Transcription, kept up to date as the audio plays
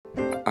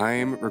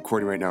I'm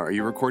recording right now. Are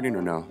you recording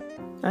or no?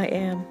 I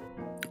am.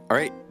 All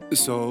right,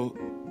 so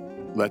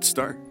let's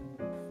start.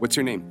 What's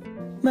your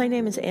name? My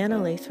name is Anna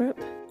Lathrop.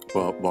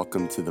 Well,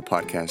 welcome to the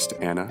podcast,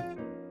 Anna.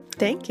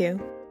 Thank you.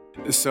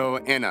 So,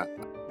 Anna,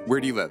 where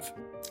do you live?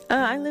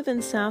 I live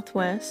in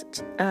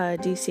Southwest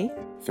D.C.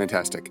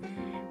 Fantastic.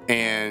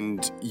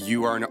 And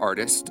you are an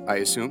artist, I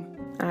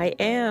assume? I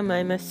am.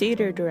 I'm a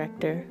theater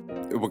director.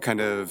 What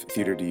kind of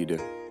theater do you do?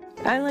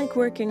 I like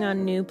working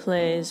on new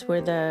plays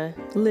where the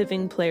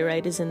living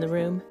playwright is in the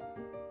room.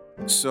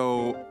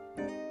 So,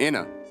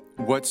 Anna,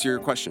 what's your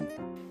question?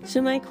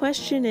 So my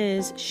question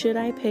is, should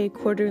I pay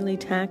quarterly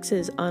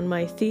taxes on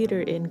my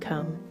theater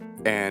income?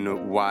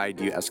 And why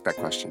do you ask that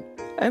question?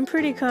 I'm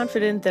pretty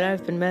confident that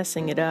I've been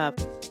messing it up.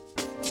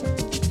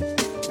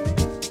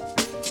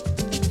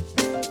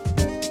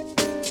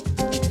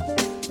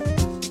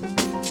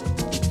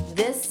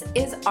 This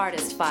is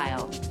Artist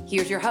File.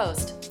 Here's your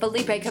host,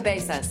 Felipe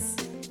Cabezas.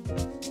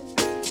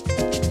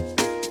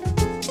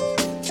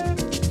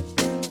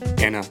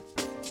 Anna,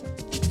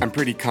 I'm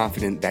pretty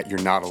confident that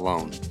you're not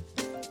alone.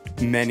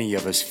 Many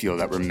of us feel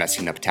that we're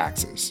messing up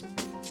taxes.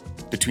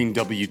 Between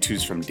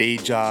W-2s from day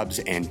jobs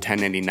and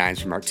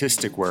 1099s from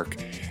artistic work,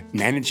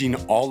 managing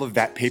all of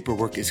that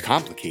paperwork is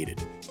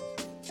complicated.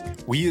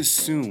 We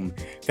assume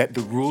that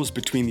the rules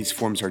between these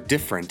forms are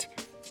different,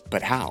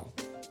 but how?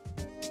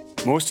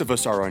 Most of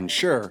us are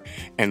unsure,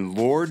 and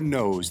Lord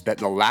knows that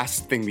the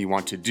last thing we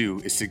want to do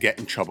is to get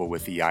in trouble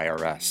with the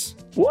IRS.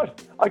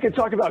 What? I can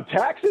talk about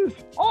taxes?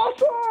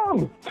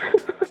 Awesome!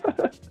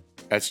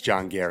 That's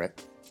John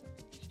Garrett.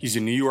 He's a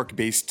New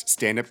York-based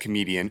stand-up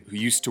comedian who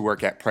used to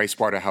work at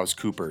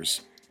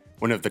PricewaterhouseCoopers,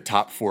 one of the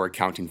top 4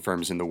 accounting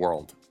firms in the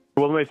world.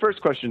 Well, my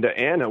first question to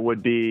Anna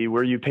would be,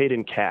 were you paid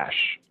in cash?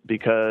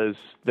 Because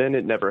then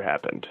it never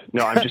happened.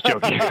 No, I'm just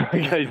joking.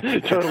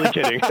 Totally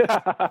kidding.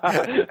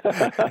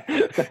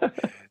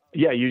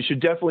 Yeah, you should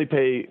definitely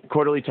pay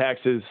quarterly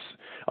taxes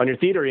on your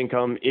theater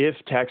income if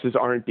taxes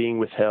aren't being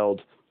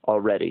withheld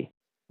already.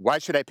 Why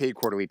should I pay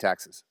quarterly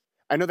taxes?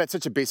 I know that's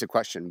such a basic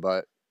question,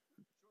 but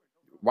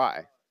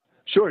why?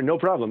 Sure, no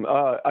problem.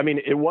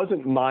 It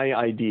wasn't my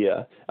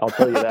idea, I'll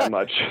tell you that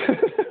much.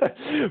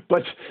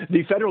 But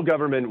the federal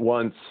government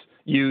wants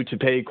you to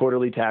pay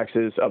quarterly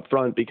taxes up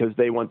front because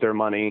they want their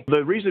money.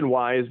 The reason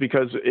why is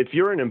because if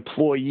you're an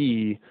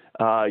employee,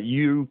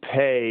 you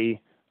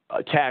pay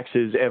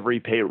taxes every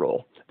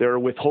payroll. There are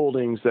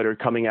withholdings that are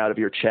coming out of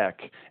your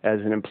check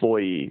as an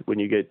employee when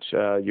you get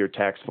your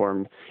tax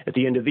form. At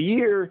the end of the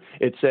year,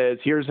 it says,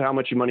 here's how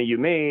much money you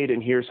made,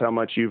 and here's how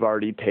much you've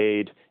already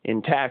paid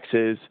in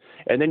taxes.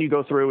 And then you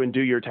go through and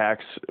do your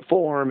tax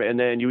form, and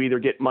then you either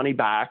get money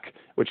back,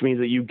 which means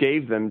that you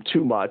gave them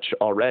too much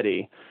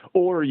already,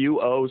 or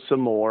you owe some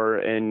more,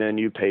 and then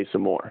you pay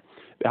some more.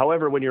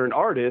 However, when you're an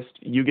artist,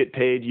 you get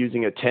paid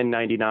using a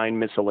 1099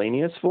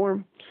 miscellaneous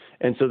form.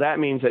 And so that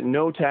means that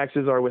no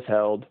taxes are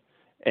withheld.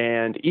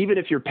 And even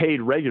if you're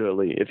paid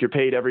regularly, if you're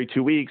paid every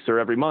 2 weeks or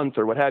every month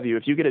or what have you,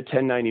 if you get a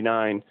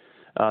 1099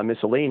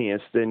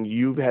 miscellaneous, then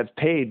you have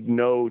paid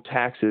no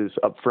taxes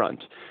up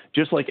front,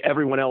 just like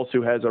everyone else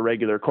who has a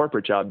regular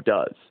corporate job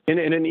does. And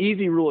an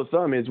easy rule of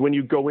thumb is when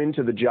you go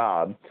into the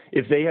job,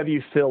 if they have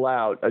you fill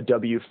out a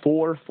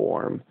W-4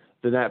 form,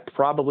 then that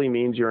probably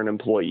means you're an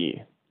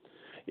employee.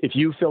 If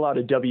you fill out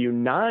a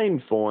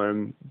W-9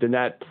 form, then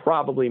that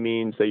probably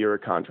means that you're a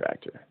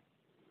contractor.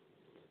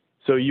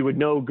 So you would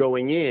know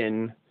going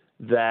in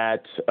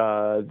that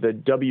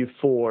the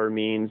W-4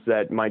 means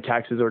that my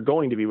taxes are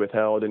going to be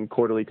withheld and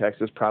quarterly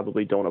taxes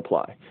probably don't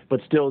apply.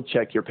 But still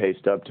check your pay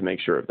stub to make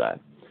sure of that.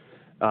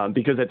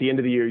 Because at the end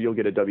of the year, you'll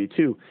get a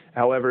W-2.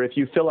 However, if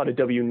you fill out a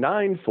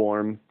W-9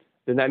 form,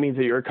 then that means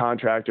that you're a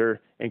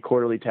contractor and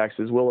quarterly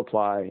taxes will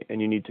apply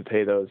and you need to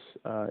pay those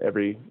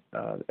every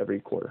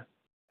quarter.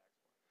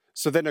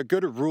 So then a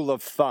good rule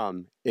of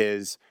thumb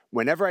is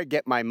whenever I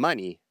get my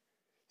money,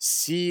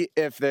 see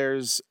if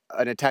there's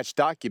an attached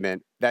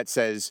document that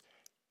says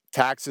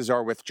taxes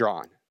are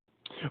withdrawn.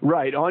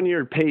 Right. On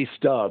your pay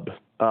stub,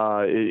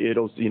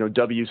 it'll,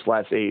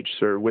 W/H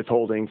or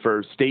withholding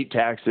for state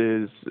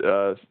taxes,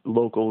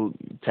 local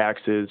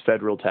taxes,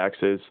 federal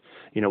taxes,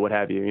 what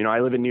have you.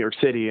 I live in New York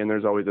City and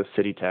there's always a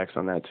city tax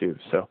on that too.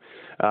 So,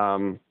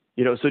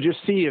 so just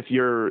see if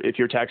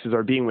your taxes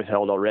are being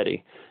withheld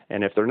already.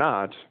 And if they're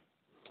not,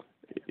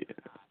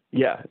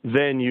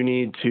 then you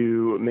need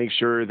to make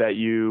sure that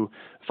you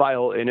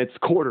file, and it's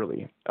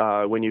quarterly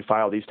when you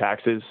file these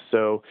taxes.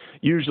 So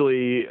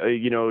usually,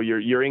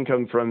 your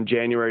income from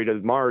January to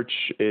March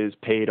is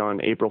paid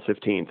on April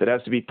 15th. It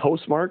has to be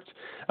postmarked.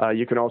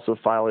 You can also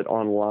file it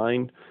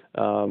online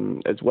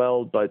as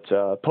well, but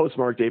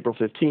postmarked April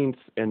 15th,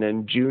 and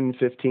then June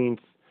 15th,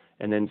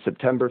 and then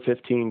September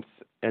 15th,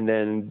 and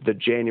then the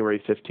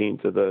January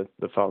 15th of the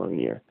following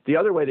year. The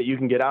other way that you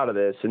can get out of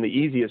this, and the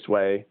easiest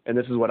way, and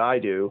this is what I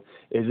do,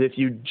 is if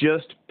you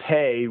just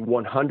pay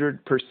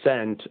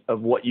 100%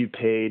 of what you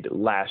paid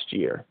last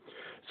year.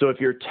 So if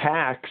your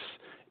tax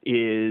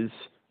is,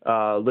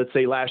 let's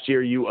say last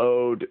year you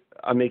owed,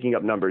 I'm making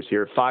up numbers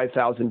here,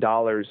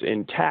 $5,000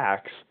 in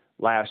tax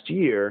last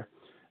year,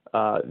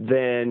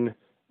 then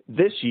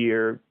this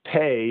year,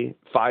 pay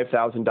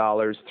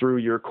 $5,000 through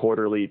your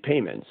quarterly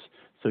payments.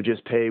 So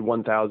just pay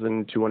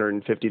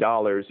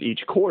 $1,250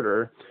 each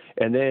quarter,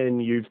 and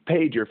then you've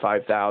paid your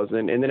 $5,000.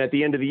 And then at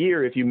the end of the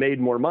year, if you made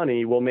more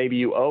money, well, maybe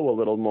you owe a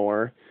little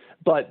more,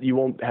 but you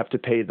won't have to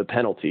pay the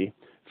penalty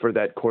for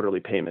that quarterly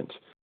payment.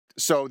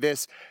 So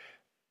this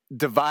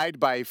divide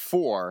by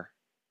 4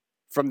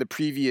 from the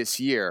previous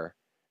year,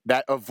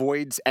 that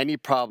avoids any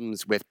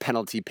problems with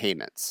penalty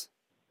payments.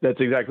 That's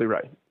exactly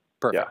right.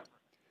 Perfect. Yeah.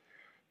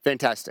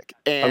 Fantastic.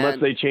 And unless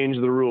they change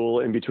the rule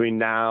in between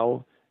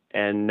now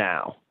and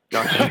now.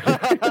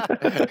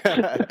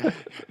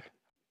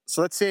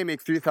 So let's say I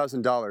make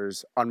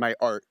 $3,000 on my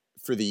art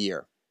for the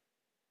year.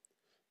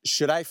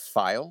 Should I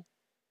file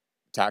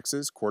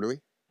taxes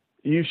quarterly?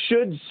 You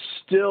should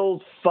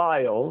still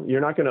file. You're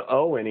not going to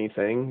owe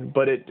anything,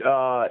 but it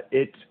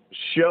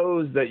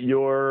shows that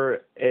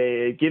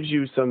it gives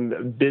you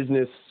some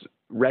business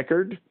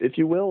record, if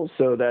you will,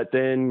 so that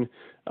then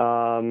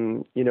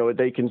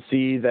they can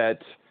see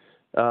that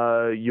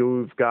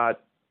you've got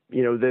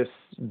this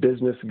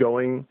business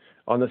going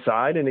on the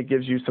side, and it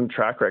gives you some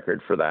track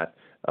record for that.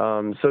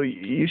 So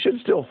you should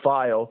still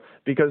file,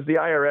 because the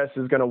IRS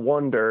is going to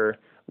wonder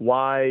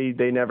why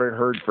they never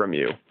heard from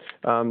you.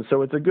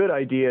 So it's a good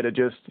idea to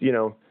just,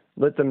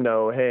 let them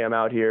know, hey, I'm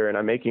out here and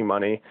I'm making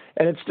money.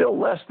 And it's still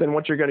less than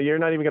what you're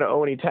not even going to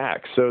owe any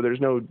tax. So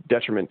there's no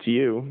detriment to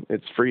you.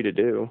 It's free to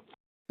do.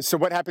 So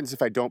what happens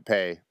if I don't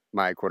pay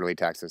my quarterly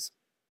taxes?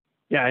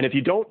 Yeah, and if you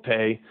don't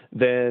pay,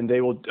 then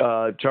they will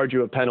charge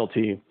you a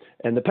penalty.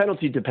 And the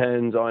penalty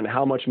depends on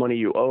how much money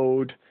you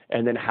owed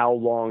and then how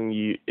long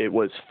it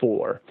was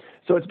for.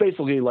 So it's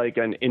basically like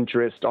an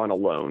interest on a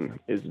loan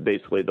is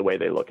basically the way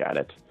they look at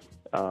it.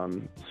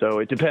 So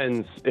it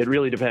depends. It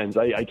really depends.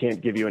 I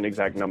can't give you an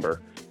exact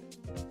number.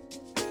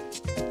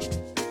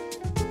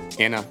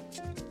 Anna,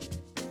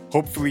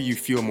 hopefully you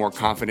feel more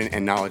confident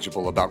and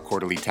knowledgeable about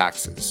quarterly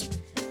taxes.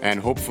 And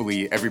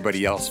hopefully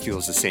everybody else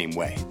feels the same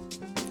way.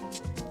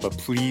 But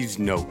please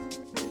note,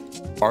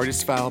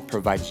 Artist File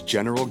provides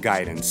general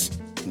guidance,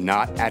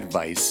 not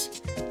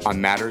advice, on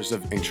matters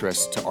of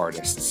interest to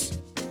artists.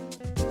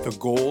 The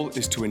goal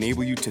is to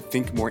enable you to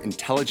think more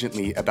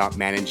intelligently about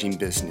managing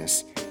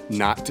business,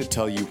 not to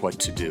tell you what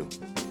to do.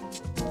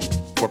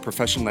 For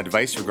professional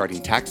advice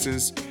regarding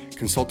taxes,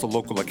 consult a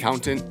local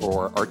accountant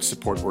or art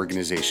support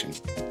organization.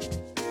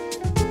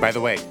 By the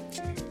way,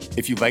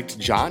 if you liked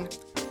John,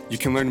 you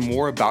can learn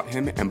more about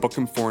him and book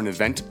him for an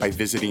event by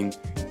visiting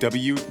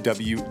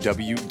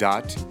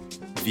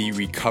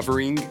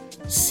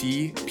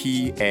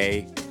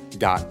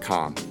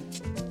www.therecoveringcpa.com.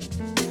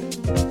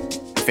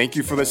 Thank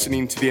you for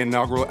listening to the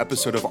inaugural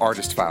episode of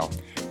Artist File,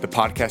 the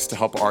podcast to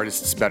help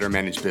artists better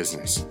manage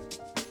business.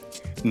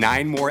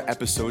 9 more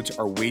episodes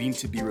are waiting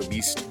to be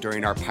released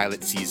during our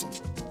pilot season.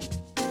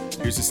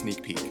 Here's a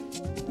sneak peek.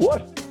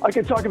 What? I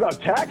can talk about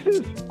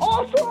taxes?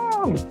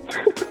 Awesome!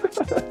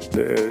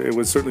 It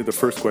was certainly the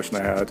first question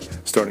I had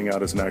starting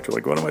out as an actor,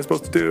 like, what am I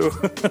supposed to do?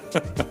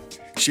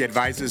 She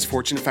advises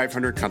Fortune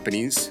 500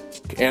 companies.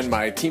 And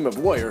my team of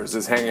lawyers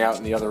is hanging out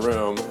in the other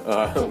room,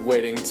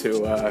 waiting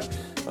to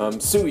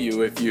sue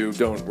you if you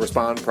don't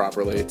respond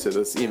properly to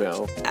this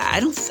email. I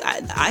don't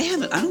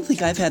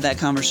think I've had that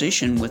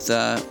conversation with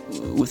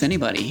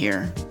anybody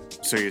here.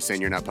 So you're saying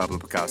you're not Pablo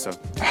Picasso?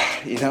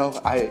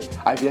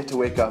 I've yet to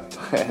wake up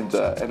and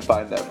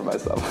find that for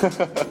myself.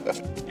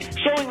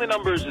 Showing the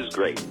numbers is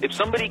great. If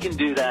somebody can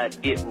do that,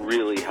 it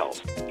really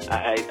helps.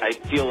 I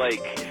feel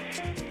like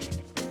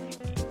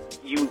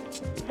you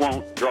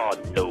won't draw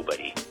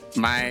nobody.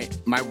 My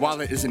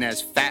wallet isn't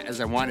as fat as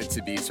I want it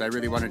to be, so I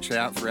really want to try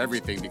out for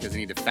everything because I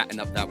need to fatten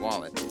up that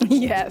wallet.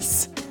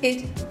 Yes.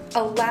 It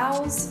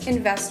allows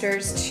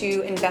investors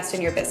to invest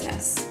in your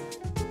business.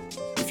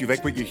 If you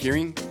like what you're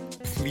hearing,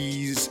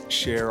 please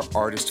share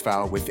Artist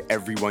File with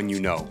everyone you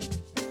know.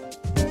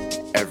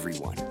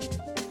 Everyone.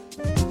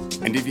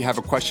 And if you have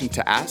a question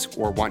to ask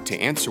or want to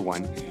answer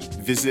one,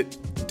 visit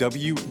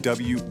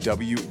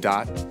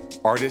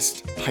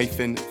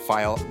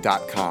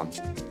www.artist-file.com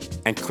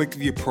and click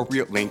the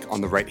appropriate link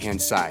on the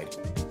right-hand side.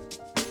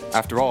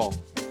 After all,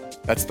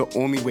 that's the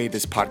only way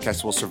this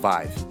podcast will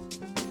survive,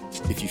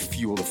 if you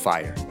fuel the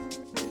fire.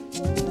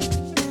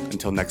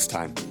 Until next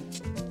time.